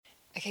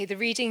Okay, the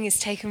reading is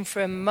taken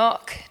from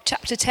Mark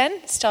chapter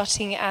 10,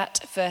 starting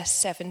at verse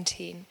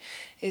 17.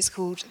 It's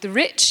called The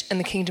Rich and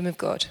the Kingdom of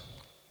God.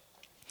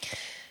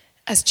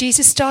 As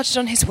Jesus started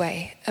on his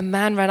way, a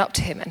man ran up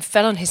to him and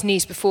fell on his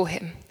knees before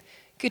him.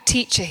 "Good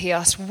teacher," he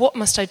asked, "what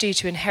must I do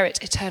to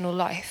inherit eternal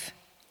life?"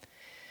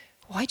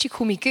 "Why do you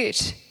call me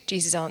good?"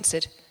 Jesus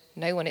answered.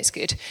 "No one is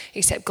good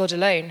except God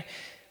alone.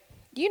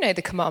 You know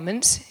the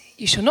commandments.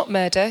 You shall not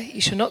murder, you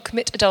shall not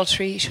commit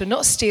adultery, you shall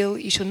not steal,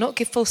 you shall not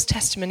give false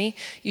testimony,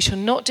 you shall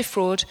not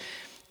defraud,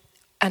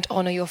 and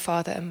honor your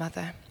father and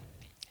mother."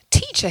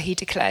 "Teacher," he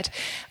declared,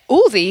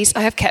 "all these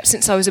I have kept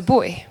since I was a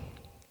boy."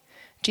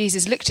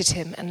 Jesus looked at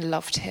him and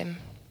loved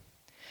him.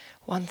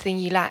 "One thing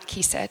you lack,"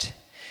 he said.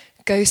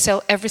 "Go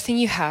sell everything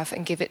you have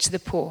and give it to the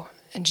poor,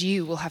 and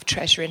you will have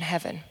treasure in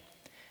heaven.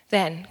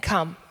 Then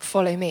come,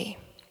 follow me."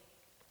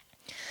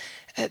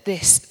 At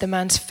this, the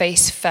man's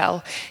face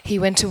fell. He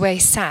went away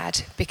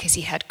sad because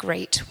he had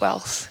great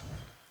wealth.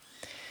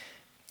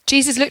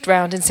 Jesus looked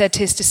round and said to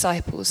his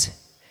disciples,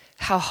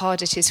 "How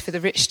hard it is for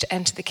the rich to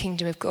enter the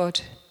kingdom of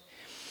God."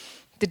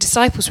 The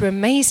disciples were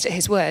amazed at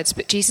his words,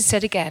 but Jesus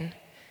said again,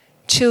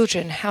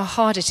 "Children, how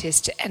hard it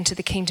is to enter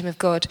the kingdom of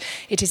God.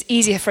 It is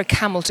easier for a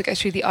camel to go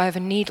through the eye of a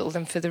needle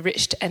than for the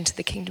rich to enter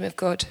the kingdom of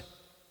God."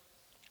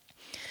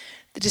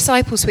 The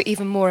disciples were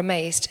even more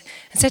amazed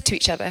and said to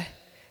each other,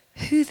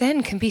 "Who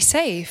then can be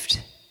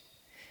saved?"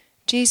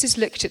 Jesus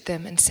looked at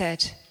them and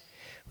said,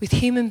 "With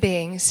human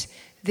beings,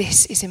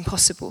 this is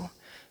impossible,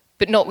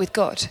 but not with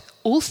God.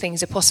 All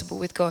things are possible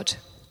with God."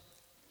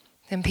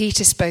 Then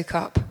Peter spoke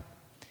up,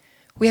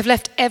 "We have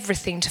left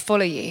everything to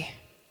follow you."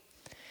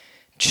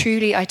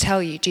 "Truly I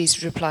tell you,"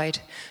 Jesus replied,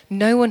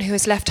 "no one who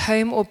has left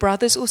home or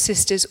brothers or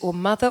sisters or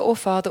mother or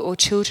father or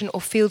children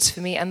or fields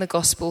for me and the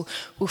gospel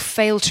will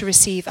fail to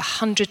receive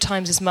 100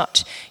 times as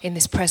much in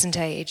this present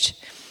age.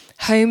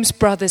 Homes,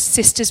 brothers,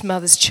 sisters,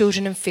 mothers,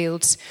 children and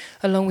fields,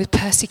 along with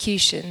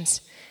persecutions,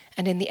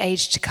 and in the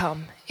age to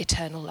come,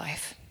 eternal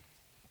life."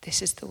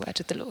 This is the word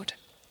of the Lord.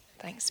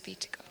 Thanks be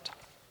to God.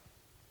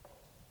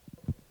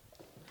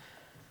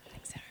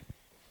 Thanks, Sarah.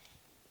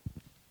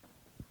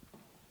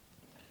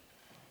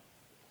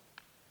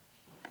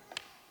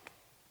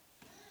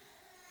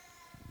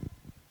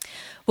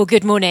 Well,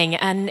 good morning,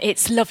 and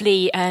it's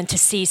lovely to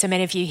see so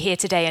many of you here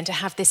today and to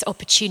have this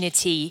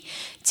opportunity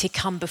to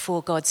come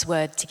before God's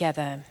word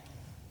together.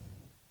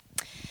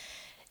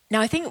 Now,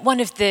 I think one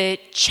of the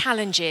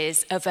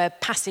challenges of a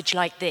passage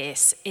like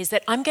this is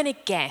that I'm going to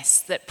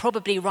guess that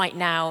probably right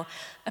now,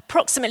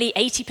 approximately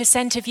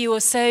 80% of you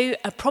or so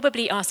are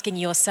probably asking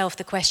yourself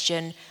the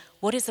question,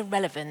 what is the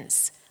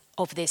relevance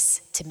of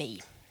this to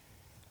me?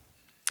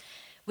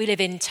 We live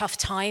in tough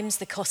times.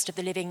 The cost of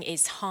the living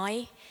is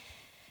high.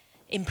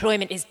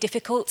 Employment is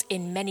difficult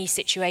in many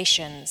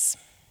situations.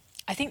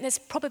 I think there's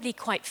probably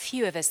quite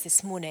few of us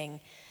this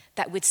morning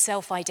that would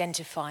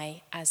self-identify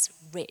as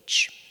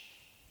rich.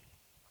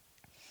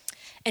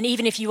 And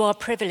even if you are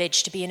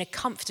privileged to be in a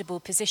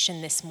comfortable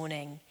position this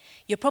morning,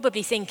 you're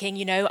probably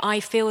thinking, I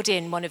filled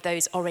in one of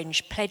those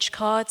orange pledge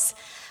cards,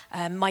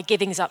 my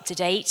giving's up to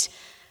date,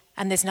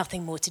 and there's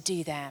nothing more to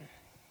do there.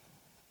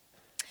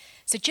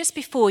 So just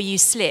before you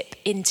slip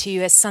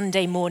into a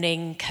Sunday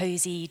morning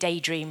cozy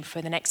daydream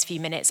for the next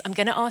few minutes, I'm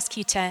going to ask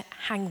you to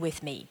hang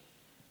with me.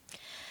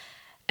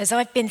 As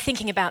I've been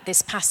thinking about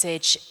this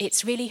passage,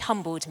 it's really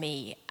humbled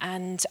me,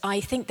 and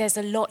I think there's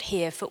a lot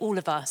here for all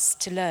of us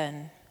to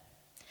learn.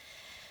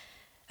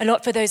 A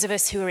lot for those of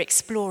us who are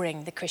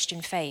exploring the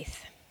Christian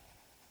faith,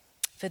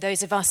 for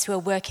those of us who are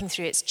working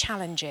through its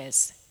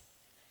challenges,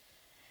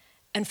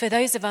 and for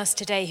those of us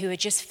today who are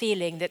just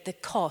feeling that the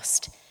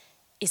cost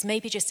is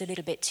maybe just a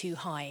little bit too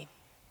high.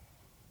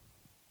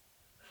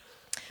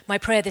 My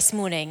prayer this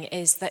morning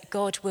is that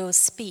God will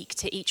speak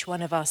to each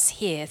one of us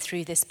here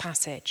through this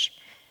passage,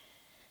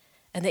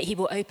 and that he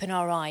will open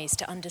our eyes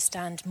to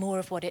understand more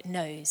of what it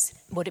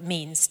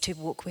means to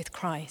walk with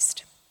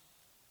Christ.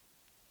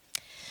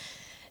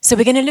 So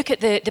we're going to look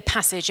at the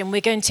passage, and we're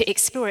going to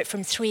explore it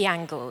from three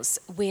angles.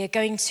 We're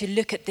going to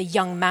look at the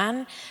young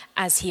man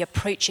as he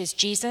approaches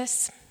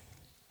Jesus.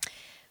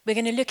 We're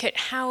going to look at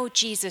how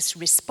Jesus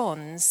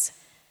responds,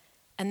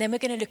 and then we're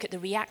going to look at the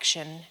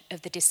reaction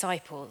of the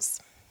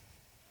disciples.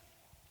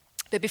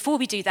 But before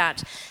we do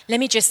that, let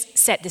me just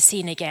set the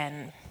scene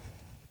again.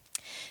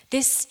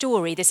 This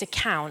story, this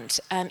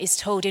account, is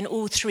told in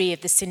all three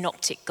of the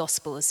synoptic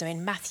gospels, so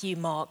in Matthew,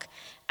 Mark,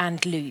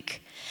 and Luke.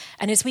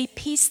 And as we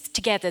piece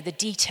together the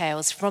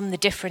details from the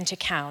different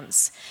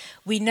accounts,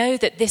 we know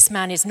that this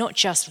man is not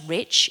just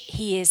rich,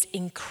 he is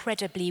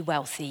incredibly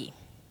wealthy.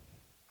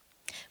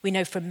 We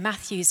know from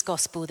Matthew's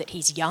gospel that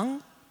he's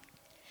young.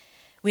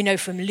 We know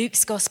from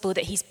Luke's gospel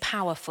that he's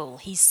powerful.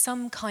 He's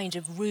some kind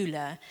of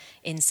ruler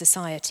in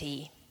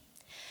society.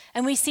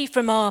 And we see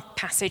from our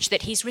passage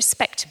that he's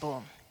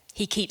respectable.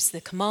 He keeps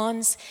the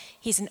commands.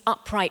 He's an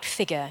upright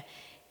figure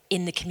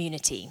in the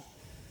community.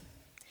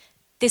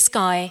 This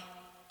guy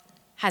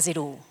has it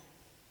all,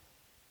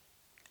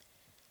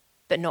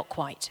 but not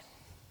quite.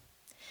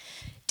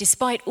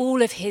 Despite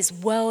all of his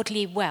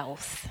worldly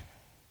wealth,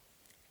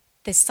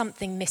 there's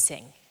something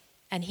missing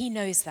and he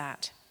knows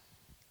that.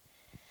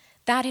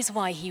 That is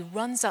why he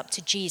runs up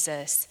to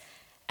Jesus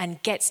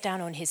and gets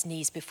down on his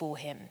knees before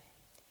him.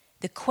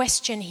 The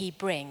question he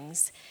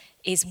brings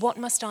is, what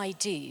must I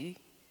do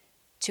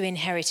to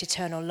inherit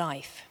eternal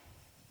life?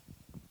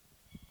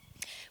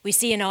 We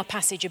see in our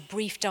passage a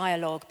brief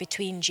dialogue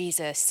between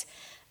Jesus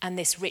and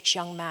this rich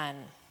young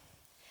man,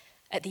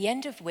 at the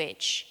end of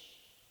which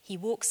he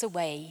walks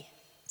away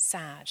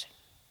sad.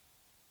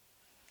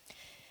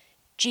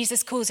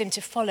 Jesus calls him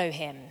to follow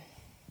him,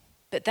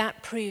 but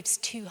that proves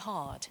too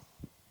hard.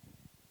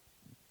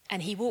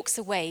 And he walks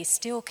away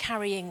still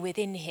carrying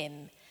within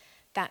him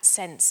that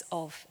sense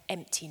of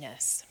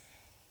emptiness.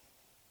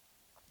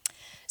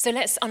 So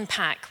let's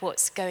unpack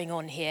what's going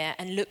on here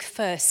and look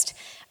first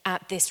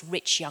at this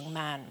rich young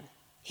man.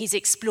 He's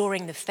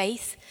exploring the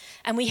faith,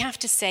 and we have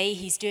to say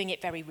he's doing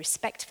it very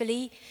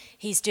respectfully,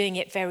 he's doing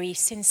it very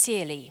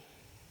sincerely.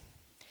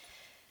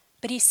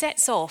 But he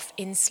sets off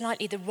in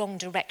slightly the wrong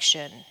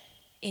direction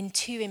in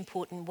two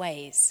important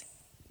ways.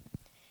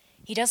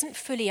 He doesn't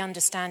fully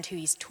understand who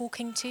he's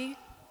talking to,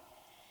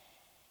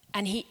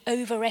 and he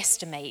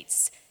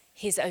overestimates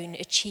his own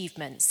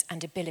achievements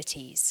and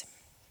abilities.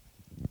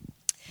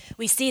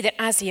 We see that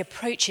as he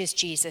approaches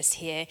Jesus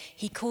here,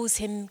 he calls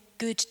him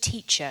good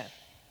teacher.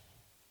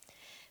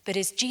 But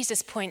as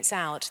Jesus points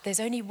out, there's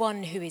only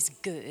one who is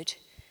good,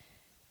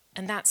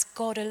 and that's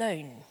God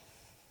alone.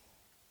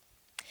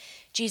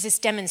 Jesus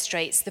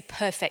demonstrates the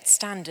perfect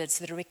standards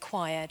that are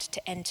required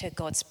to enter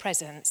God's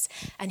presence,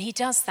 and he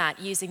does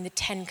that using the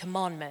 10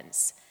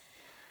 commandments.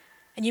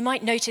 And you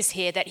might notice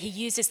here that he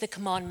uses the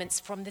commandments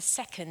from the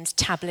second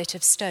tablet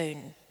of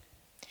stone.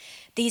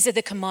 These are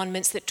the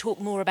commandments that talk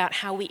more about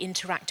how we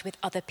interact with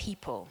other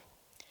people,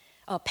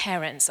 our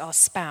parents, our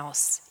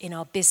spouse, in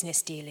our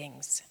business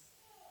dealings.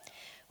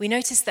 We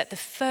notice that the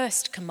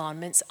first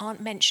commandments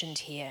aren't mentioned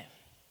here.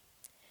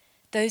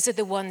 Those are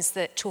the ones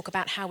that talk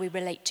about how we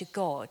relate to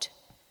God,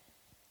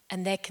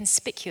 and they're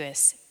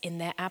conspicuous in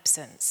their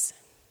absence.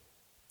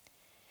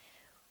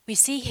 We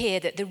see here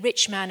that the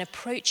rich man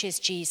approaches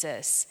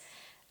Jesus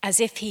as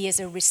if he is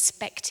a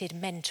respected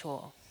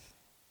mentor.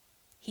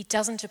 He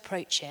doesn't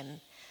approach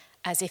him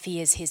as if he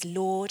is his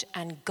Lord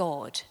and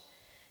God,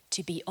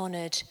 to be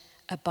honored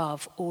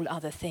above all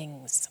other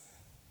things.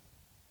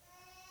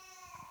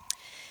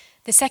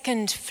 The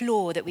second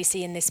flaw that we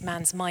see in this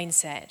man's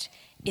mindset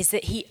is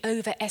that he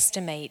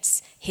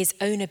overestimates his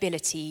own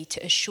ability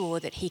to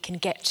assure that he can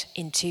get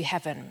into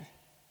heaven.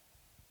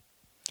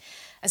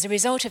 As a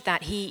result of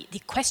that,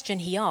 the question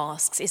he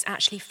asks is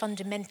actually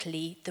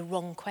fundamentally the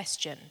wrong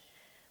question.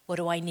 What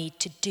do I need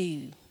to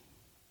do?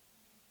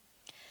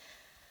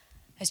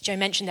 As Joe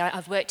mentioned,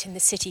 I've worked in the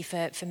city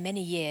for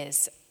many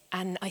years,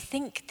 and I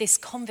think this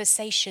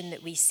conversation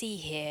that we see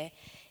here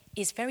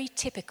is very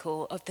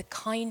typical of the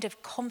kind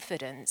of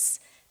confidence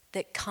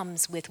that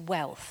comes with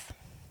wealth.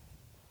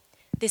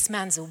 This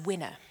man's a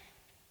winner.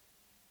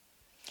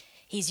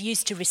 He's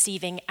used to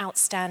receiving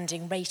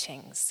outstanding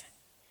ratings.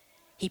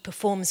 He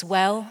performs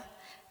well,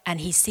 and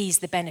he sees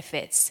the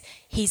benefits.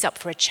 He's up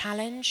for a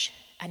challenge,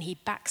 and he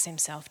backs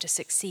himself to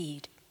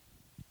succeed.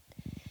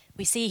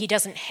 We see he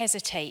doesn't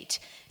hesitate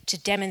to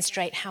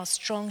demonstrate how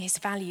strong his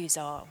values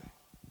are.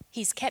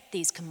 He's kept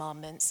these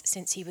commandments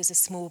since he was a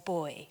small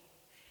boy.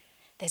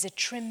 There's a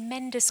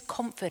tremendous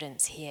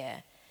confidence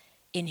here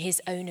in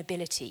his own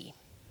ability.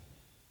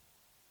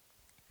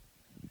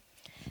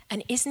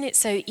 And isn't it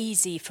so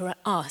easy for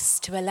us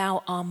to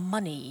allow our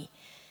money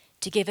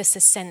to give us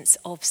a sense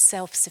of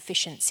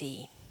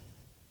self-sufficiency?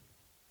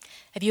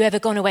 Have you ever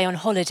gone away on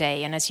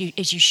holiday and as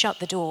you shut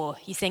the door,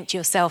 you think to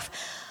yourself,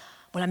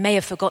 well, I may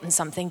have forgotten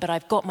something, but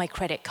I've got my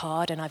credit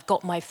card and I've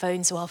got my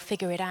phone, so I'll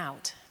figure it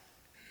out.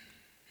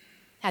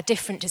 How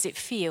different does it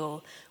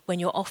feel when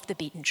you're off the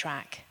beaten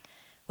track,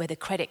 where the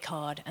credit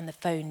card and the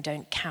phone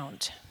don't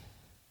count?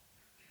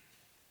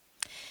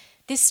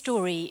 This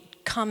story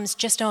comes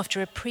just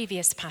after a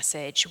previous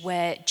passage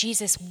where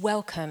Jesus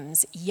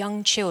welcomes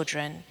young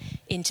children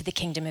into the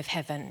kingdom of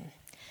heaven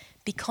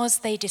because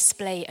they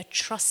display a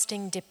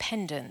trusting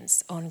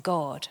dependence on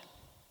God.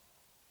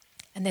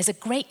 And there's a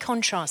great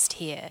contrast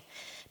here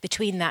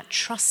between that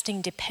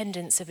trusting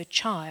dependence of a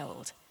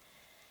child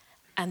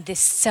and this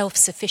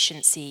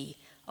self-sufficiency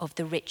of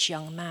the rich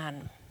young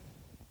man.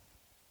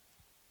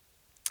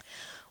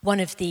 One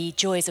of the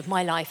joys of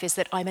my life is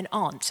that I'm an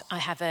aunt. I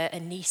have a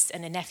niece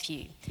and a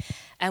nephew.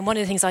 And one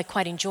of the things I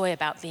quite enjoy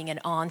about being an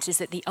aunt is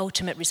that the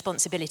ultimate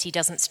responsibility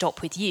doesn't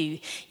stop with you.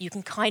 You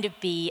can kind of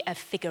be a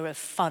figure of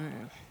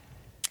fun.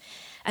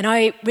 And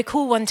I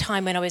recall one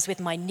time when I was with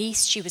my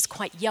niece, she was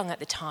quite young at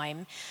the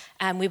time,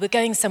 and we were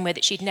going somewhere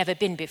that she'd never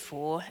been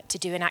before to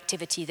do an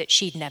activity that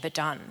she'd never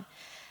done.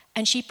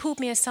 And she pulled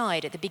me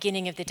aside at the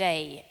beginning of the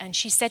day, and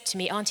she said to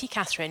me, Auntie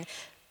Katharine,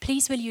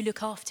 please will you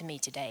look after me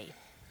today?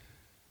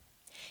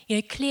 You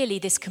know, clearly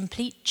this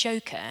complete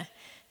joker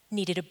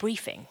needed a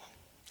briefing.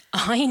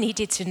 I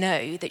needed to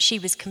know that she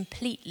was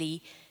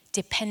completely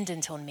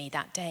dependent on me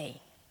that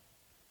day.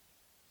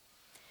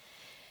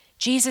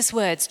 Jesus'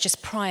 words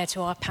just prior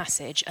to our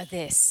passage are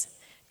this: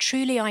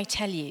 truly I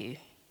tell you,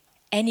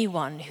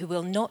 anyone who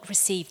will not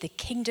receive the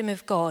kingdom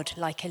of God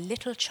like a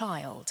little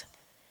child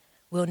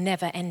will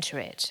never enter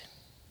it.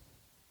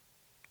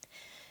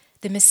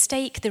 The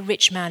mistake the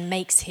rich man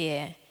makes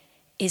here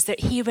is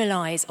that he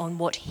relies on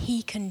what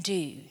he can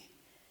do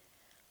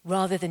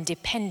rather than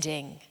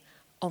depending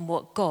on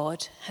what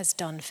God has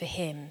done for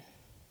him.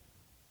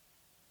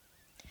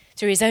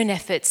 Through his own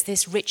efforts,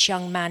 this rich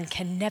young man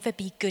can never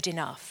be good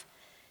enough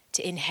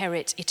to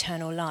inherit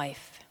eternal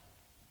life.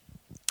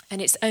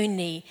 And it's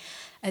only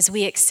as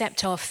we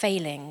accept our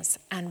failings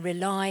and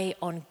rely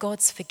on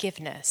God's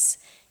forgiveness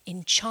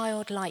in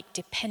childlike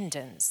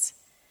dependence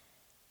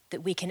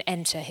that we can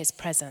enter his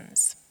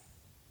presence.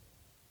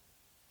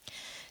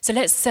 So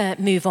let's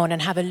move on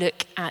and have a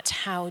look at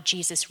how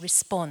Jesus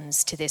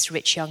responds to this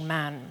rich young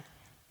man.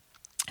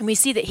 And we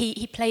see that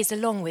he plays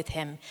along with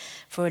him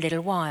for a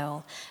little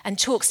while and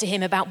talks to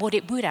him about what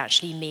it would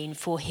actually mean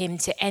for him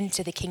to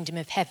enter the kingdom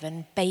of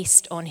heaven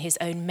based on his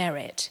own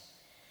merit.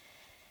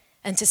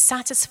 And to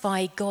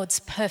satisfy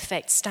God's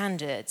perfect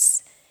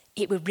standards,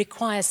 it would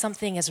require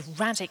something as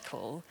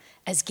radical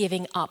as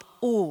giving up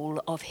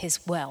all of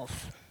his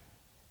wealth.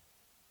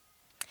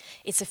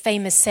 It's a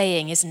famous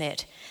saying, isn't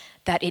it,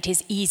 that it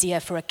is easier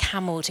for a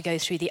camel to go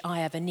through the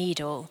eye of a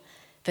needle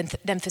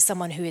than for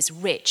someone who is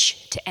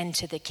rich to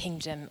enter the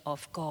kingdom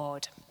of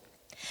God.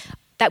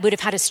 That would have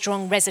had a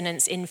strong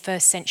resonance in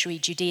first century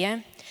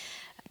Judea.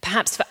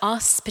 Perhaps for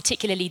us,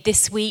 particularly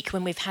this week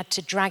when we've had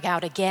to drag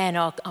out again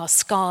our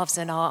scarves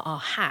and our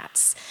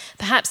hats,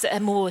 perhaps a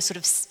more sort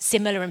of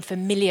similar and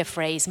familiar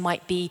phrase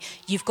might be,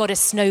 "You've got a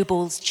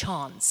snowball's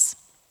chance."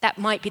 That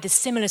might be the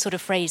similar sort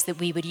of phrase that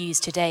we would use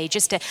today,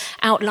 just to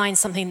outline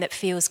something that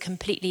feels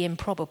completely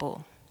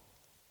improbable.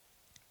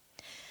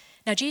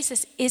 Now,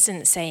 Jesus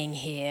isn't saying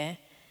here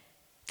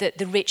that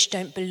the rich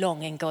don't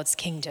belong in God's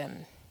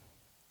kingdom.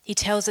 He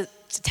tells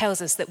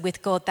us that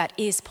with God that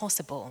is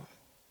possible.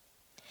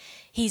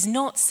 He's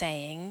not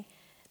saying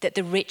that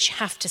the rich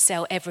have to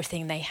sell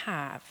everything they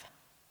have,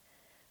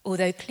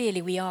 although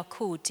clearly we are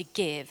called to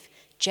give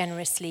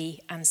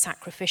generously and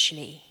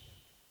sacrificially.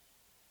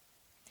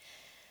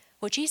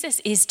 What Jesus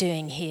is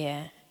doing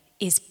here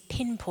is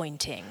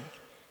pinpointing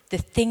the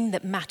thing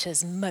that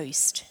matters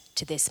most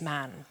to this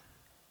man,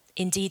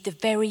 indeed the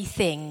very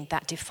thing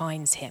that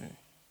defines him.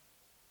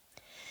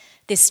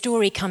 This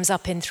story comes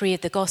up in 3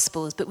 of the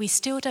Gospels, but we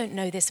still don't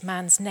know this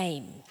man's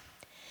name.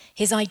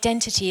 His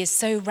identity is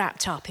so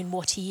wrapped up in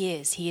what he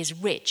is. He is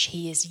rich,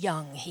 he is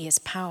young, he is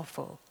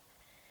powerful.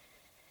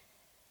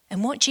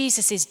 And what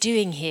Jesus is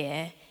doing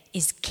here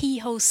is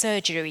keyhole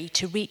surgery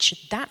to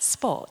reach that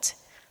spot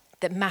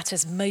that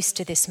matters most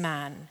to this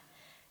man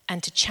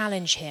and to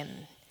challenge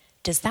him.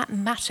 Does that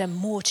matter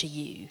more to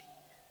you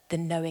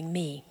than knowing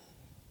me?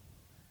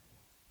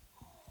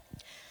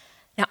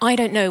 Now, I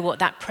don't know what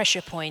that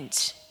pressure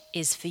point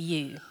is for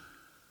you.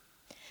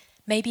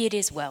 Maybe it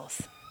is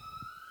wealth.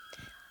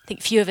 I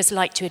think few of us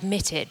like to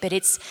admit it, but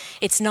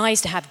it's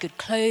nice to have good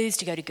clothes,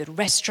 to go to good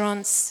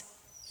restaurants.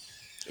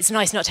 It's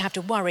nice not to have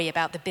to worry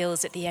about the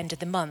bills at the end of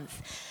the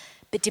month.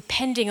 But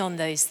depending on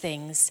those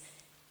things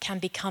can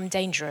become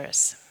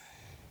dangerous.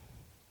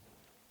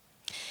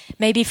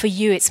 Maybe for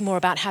you it's more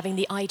about having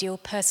the ideal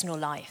personal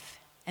life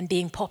and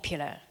being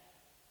popular.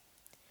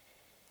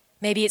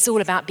 Maybe it's all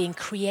about being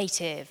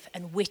creative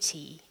and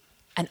witty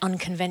and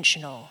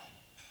unconventional.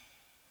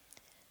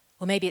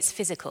 Or maybe it's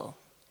physical.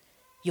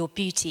 Your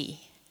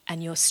beauty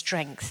and your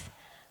strength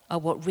are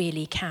what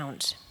really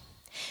count.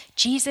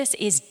 Jesus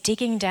is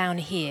digging down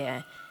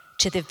here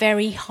to the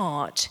very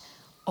heart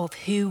of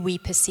who we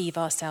perceive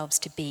ourselves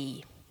to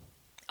be,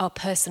 our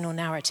personal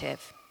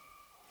narrative,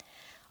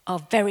 our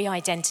very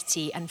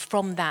identity, and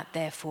from that,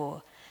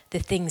 therefore, the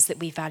things that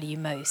we value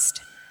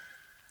most.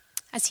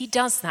 As he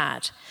does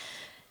that,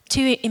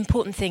 2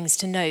 important things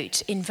to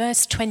note. In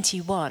verse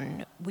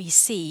 21, we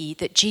see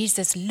that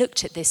Jesus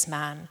looked at this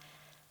man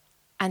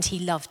and he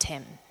loved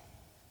him.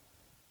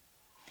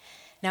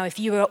 Now, if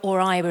you or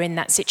I were in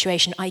that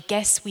situation, I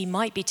guess we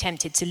might be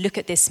tempted to look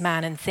at this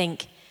man and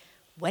think,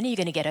 when are you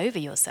going to get over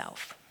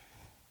yourself?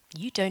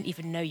 You don't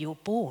even know you're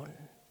born.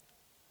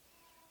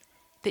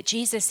 But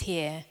Jesus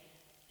here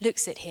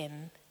looks at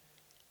him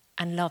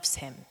and loves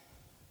him.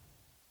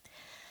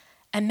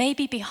 And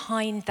maybe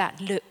behind that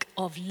look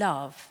of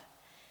love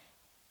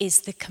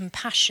is the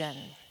compassion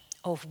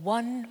of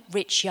one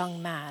rich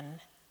young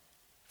man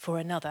for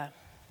another.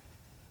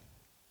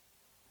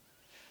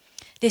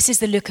 This is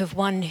the look of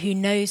one who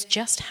knows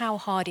just how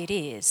hard it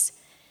is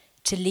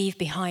to leave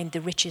behind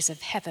the riches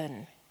of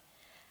heaven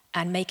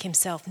and make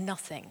himself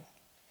nothing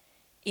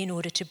in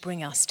order to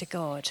bring us to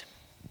God.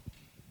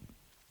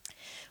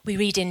 We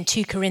read in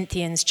 2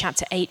 Corinthians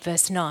chapter 8,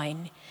 verse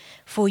 9,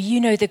 "For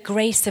you know the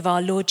grace of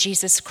our Lord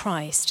Jesus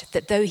Christ,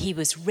 that though he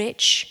was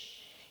rich,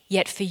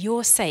 yet for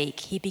your sake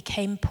he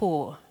became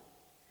poor,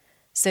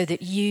 so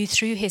that you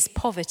through his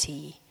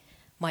poverty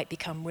might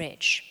become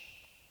rich."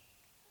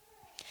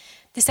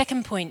 The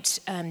second point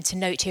to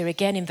note here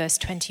again in verse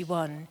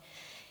 21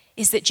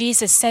 is that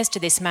Jesus says to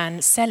this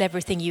man, "Sell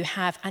everything you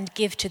have and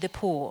give to the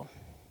poor."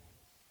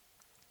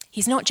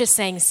 He's not just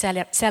saying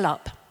sell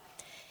up.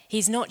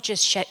 He's not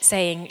just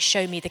saying,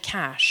 show me the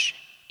cash.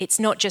 It's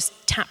not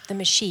just tap the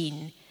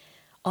machine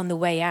on the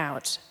way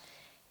out.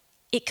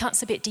 It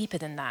cuts a bit deeper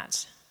than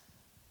that.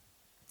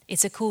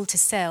 It's a call to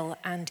sell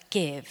and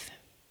give.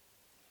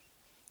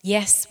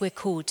 Yes, we're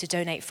called to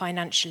donate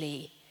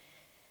financially,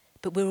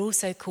 but we're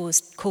also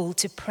called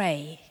to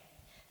pray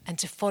and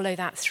to follow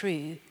that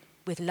through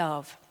with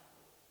love.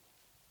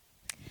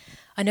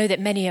 I know that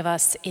many of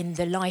us in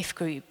the life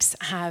groups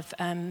have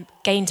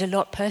gained a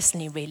lot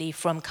personally, really,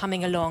 from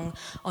coming along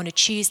on a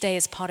Tuesday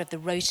as part of the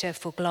rota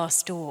for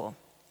Glassdoor.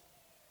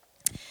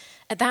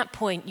 At that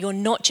point, you're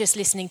not just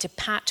listening to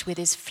Pat with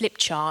his flip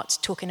chart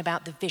talking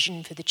about the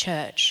vision for the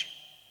church.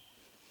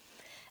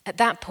 At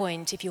that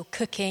point, if you're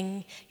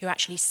cooking, you're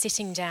actually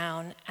sitting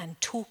down and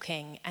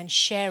talking and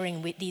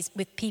sharing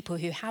with people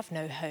who have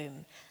no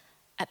home.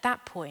 At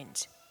that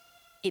point,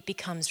 it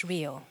becomes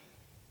real.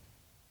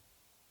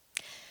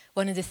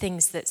 One of the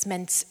things that's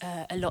meant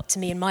a lot to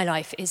me in my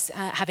life is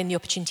having the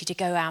opportunity to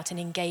go out and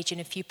engage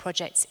in a few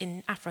projects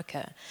in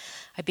Africa.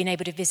 I've been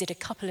able to visit a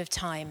couple of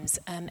times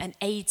an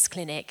AIDS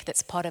clinic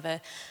that's part of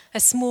a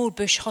small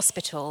bush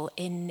hospital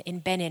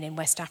in Benin in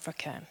West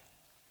Africa.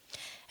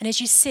 And as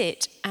you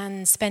sit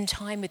and spend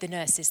time with the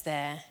nurses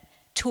there,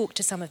 talk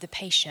to some of the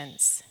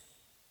patients,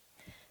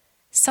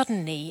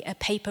 suddenly a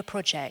paper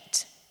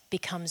project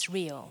becomes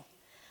real.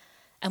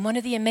 And one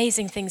of the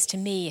amazing things to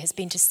me has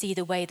been to see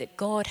the way that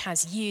God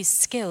has used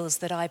skills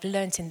that I've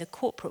learnt in the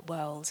corporate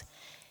world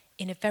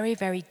in a very,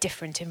 very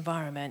different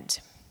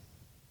environment.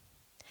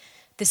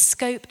 The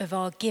scope of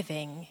our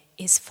giving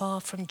is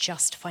far from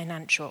just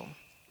financial.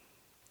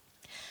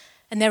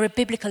 And there are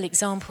biblical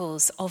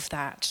examples of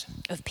that,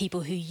 of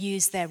people who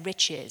use their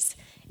riches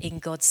in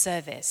God's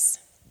service.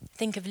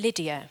 Think of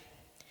Lydia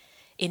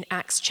in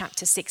Acts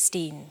chapter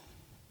 16.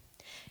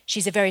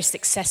 She's a very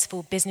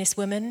successful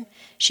businesswoman.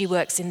 She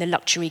works in the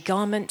luxury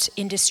garment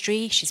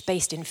industry. She's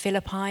based in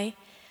Philippi.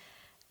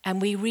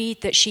 And we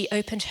read that she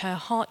opened her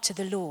heart to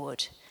the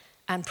Lord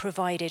and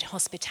provided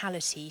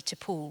hospitality to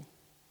Paul.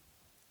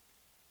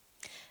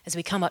 As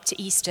we come up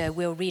to Easter,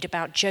 we'll read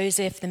about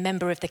Joseph, the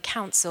member of the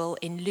council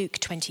in Luke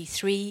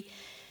 23,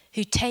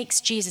 who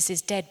takes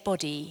Jesus' dead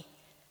body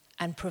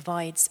and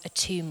provides a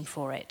tomb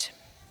for it.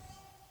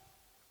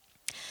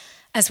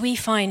 As we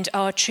find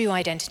our true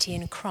identity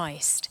in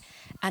Christ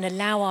and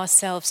allow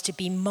ourselves to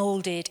be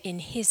molded in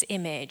his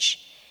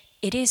image,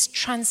 it is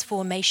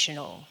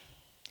transformational,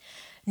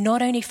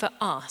 not only for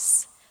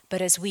us,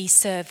 but as we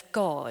serve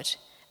God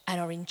and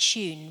are in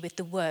tune with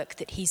the work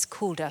that he's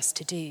called us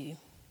to do.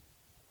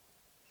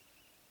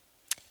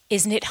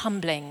 Isn't it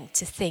humbling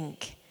to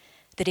think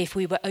that if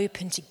we were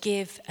open to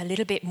give a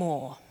little bit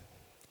more,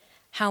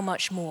 how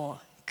much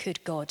more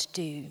could God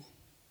do?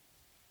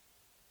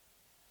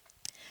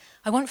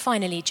 I want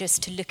finally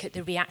just to look at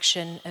the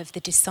reaction of the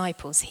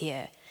disciples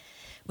here.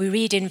 We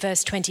read in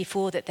verse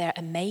 24 that they're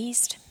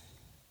amazed.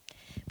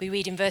 We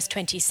read in verse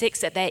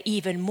 26 that they're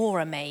even more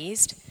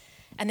amazed.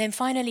 And then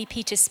finally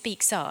Peter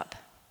speaks up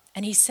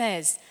and he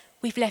says,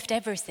 "We've left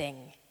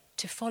everything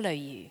to follow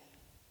you."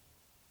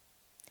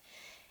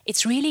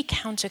 It's really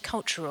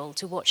countercultural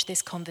to watch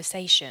this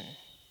conversation.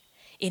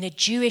 In a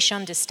Jewish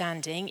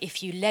understanding,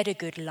 if you led a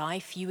good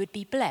life, you would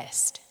be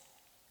blessed.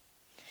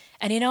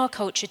 And in our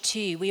culture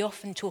too, we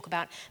often talk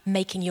about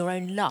making your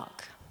own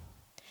luck.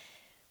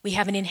 We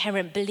have an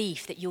inherent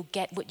belief that you'll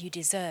get what you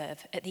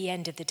deserve at the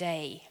end of the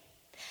day.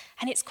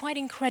 And it's quite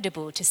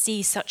incredible to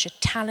see such a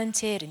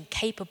talented and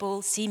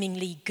capable,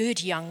 seemingly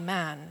good young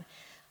man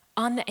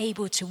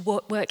unable to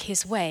work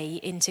his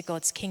way into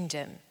God's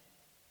kingdom.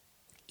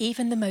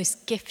 Even the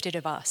most gifted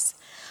of us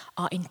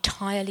are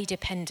entirely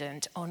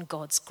dependent on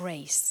God's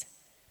grace.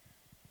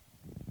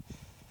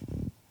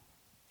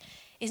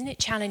 Isn't it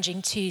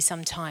challenging too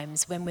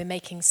sometimes when we're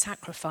making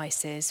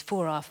sacrifices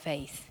for our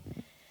faith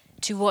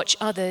to watch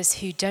others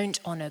who don't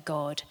honor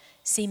God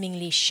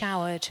seemingly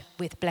showered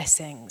with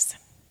blessings?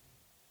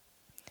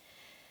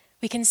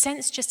 We can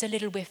sense just a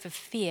little whiff of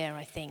fear,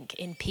 I think,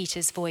 in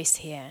Peter's voice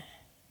here.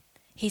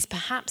 He's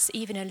perhaps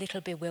even a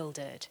little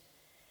bewildered.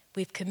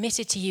 We've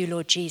committed to you,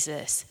 Lord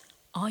Jesus.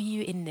 Are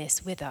you in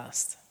this with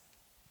us?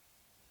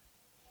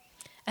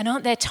 And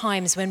aren't there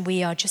times when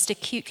we are just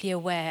acutely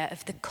aware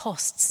of the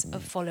costs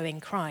of following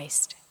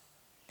Christ?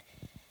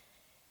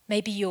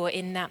 Maybe you're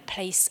in that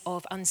place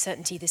of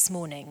uncertainty this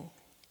morning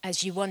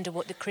as you wonder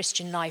what the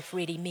Christian life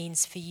really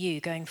means for you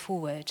going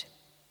forward.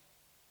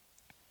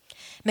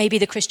 Maybe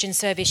the Christian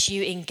service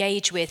you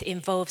engage with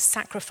involves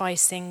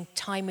sacrificing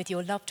time with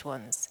your loved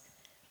ones.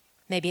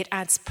 Maybe it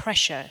adds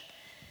pressure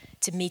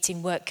to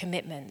meeting work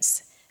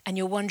commitments, and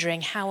you're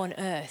wondering how on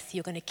earth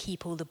you're going to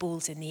keep all the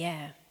balls in the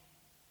air.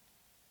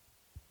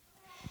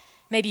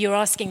 Maybe you're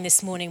asking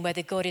this morning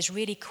whether God is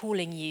really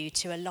calling you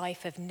to a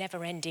life of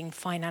never-ending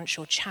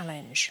financial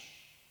challenge.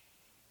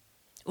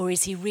 Or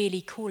is he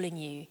really calling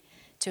you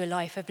to a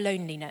life of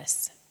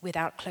loneliness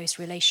without close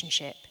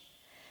relationship?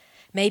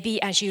 Maybe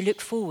as you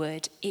look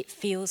forward, it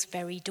feels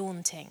very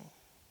daunting.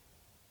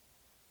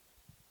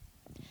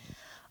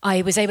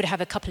 I was able to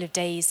have a couple of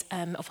days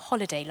of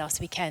holiday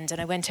last weekend,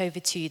 and I went over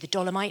to the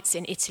Dolomites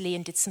in Italy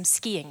and did some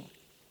skiing.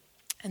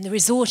 And the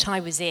resort I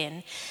was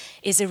in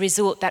is a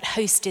resort that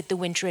hosted the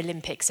Winter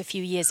Olympics a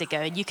few years ago,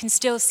 and you can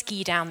still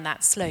ski down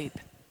that slope.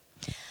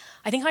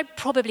 I think I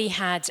probably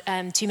had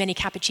too many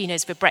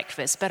cappuccinos for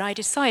breakfast, but I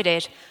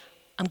decided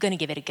I'm going to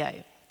give it a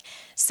go.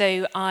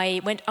 So I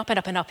went up and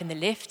up and up in the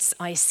lifts.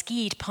 I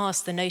skied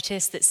past the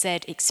notice that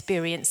said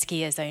experienced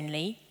skiers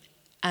only,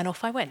 and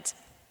off I went.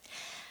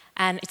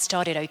 And it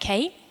started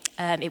okay.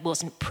 It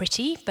wasn't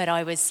pretty, but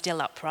I was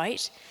still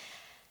upright.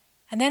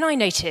 And then I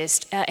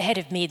noticed ahead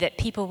of me that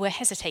people were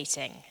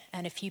hesitating,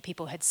 and a few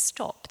people had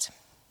stopped.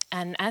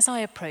 And as I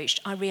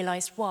approached, I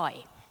realized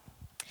why.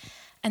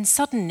 And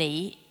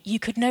suddenly, you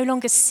could no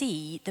longer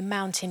see the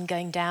mountain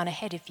going down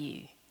ahead of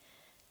you.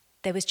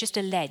 There was just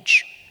a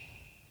ledge.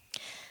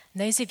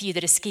 And those of you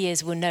that are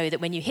skiers will know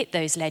that when you hit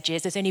those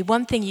ledges, there's only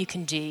one thing you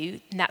can do,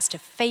 and that's to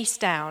face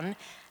down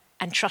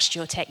and trust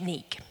your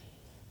technique.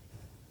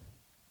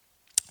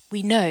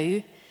 We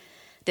know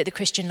that the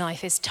Christian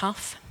life is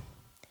tough,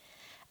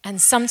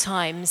 and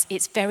sometimes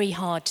it's very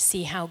hard to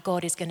see how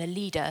God is going to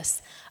lead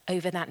us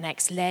over that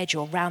next ledge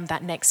or round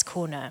that next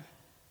corner.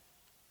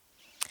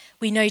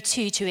 We know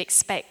too to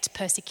expect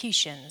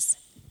persecutions.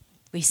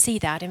 We see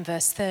that in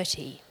verse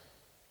 30.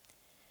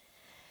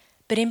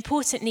 But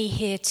importantly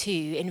here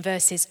too, in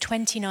verses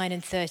 29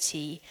 and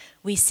 30,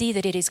 we see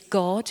that it is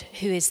God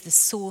who is the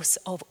source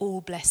of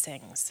all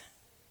blessings.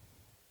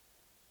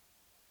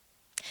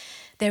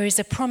 There is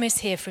a promise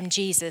here from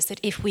Jesus that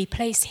if we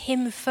place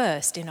him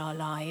first in our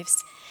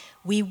lives,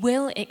 we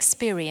will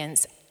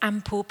experience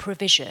ample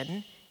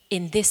provision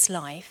in this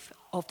life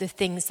of the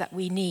things that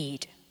we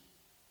need.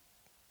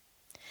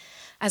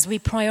 As we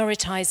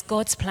prioritize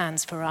God's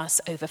plans for us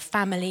over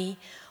family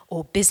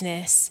or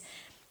business,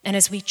 and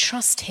as we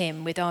trust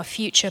him with our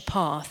future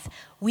path,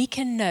 we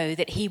can know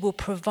that he will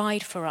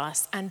provide for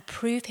us and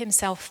prove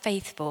himself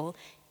faithful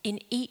in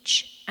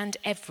each and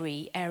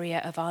every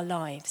area of our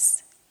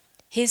lives.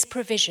 His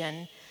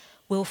provision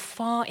will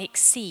far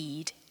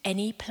exceed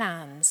any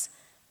plans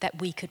that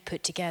we could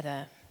put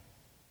together.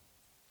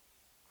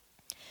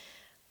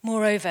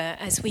 Moreover,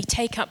 as we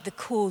take up the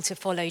call to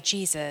follow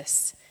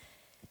Jesus,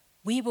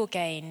 we will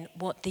gain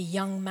what the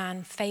young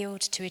man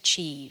failed to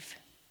achieve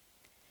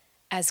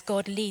as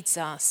God leads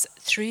us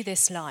through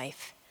this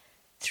life,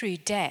 through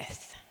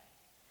death,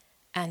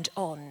 and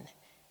on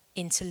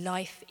into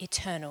life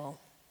eternal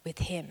with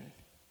him.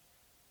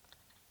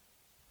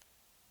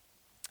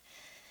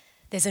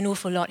 There's an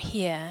awful lot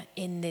here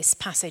in this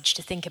passage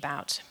to think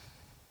about.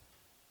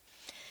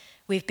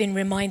 We've been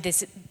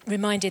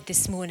reminded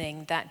this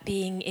morning that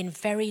being in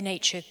very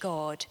nature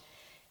God,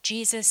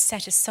 Jesus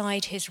set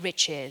aside his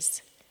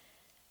riches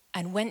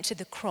and went to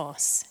the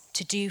cross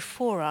to do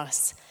for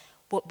us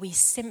what we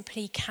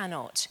simply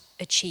cannot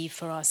achieve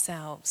for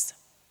ourselves.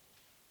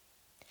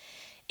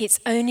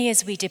 It's only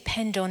as we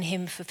depend on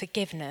him for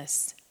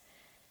forgiveness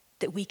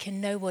that we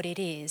can know what it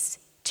is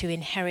to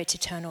inherit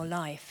eternal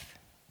life.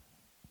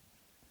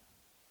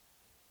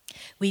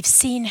 We've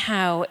seen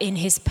how, in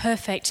his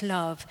perfect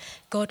love,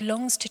 God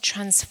longs to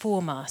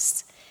transform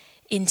us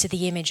into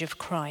the image of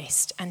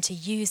Christ and to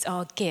use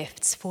our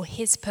gifts for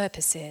his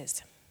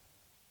purposes.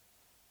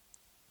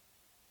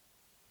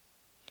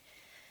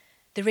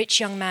 The rich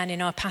young man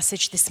in our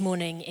passage this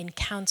morning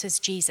encounters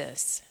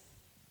Jesus.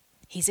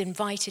 He's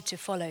invited to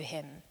follow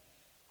him.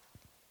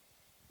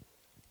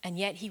 And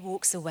yet he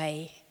walks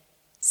away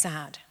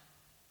sad.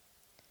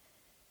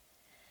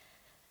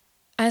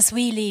 As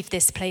we leave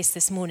this place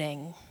this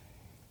morning,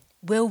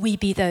 will we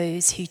be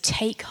those who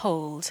take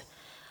hold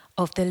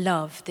of the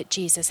love that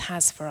Jesus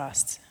has for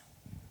us?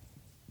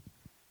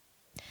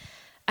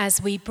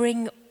 As we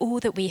bring all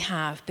that we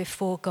have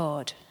before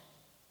God,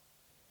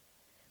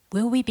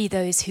 will we be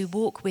those who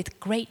walk with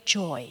great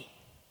joy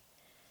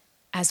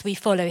as we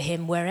follow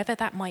him wherever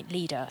that might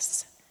lead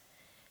us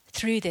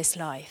through this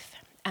life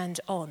and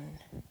on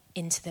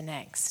into the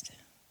next?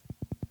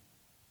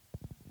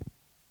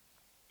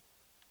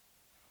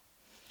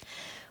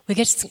 We're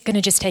going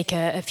to take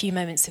a few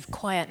moments of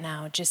quiet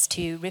now just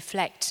to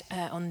reflect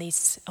on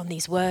these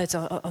words,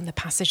 on the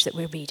passage that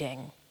we're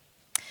reading.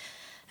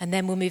 And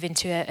then we'll move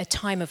into a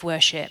time of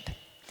worship.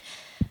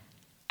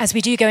 As we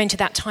do go into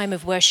that time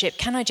of worship,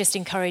 can I just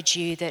encourage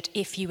you that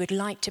if you would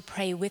like to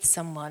pray with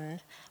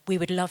someone, we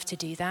would love to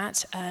do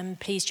that.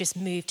 Please just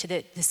move to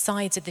the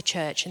sides of the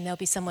church and there'll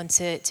be someone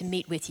to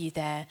meet with you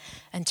there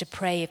and to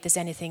pray if there's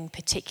anything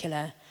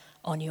particular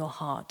on your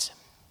heart.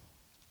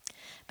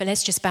 But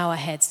let's just bow our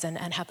heads and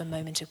have a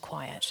moment of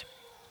quiet.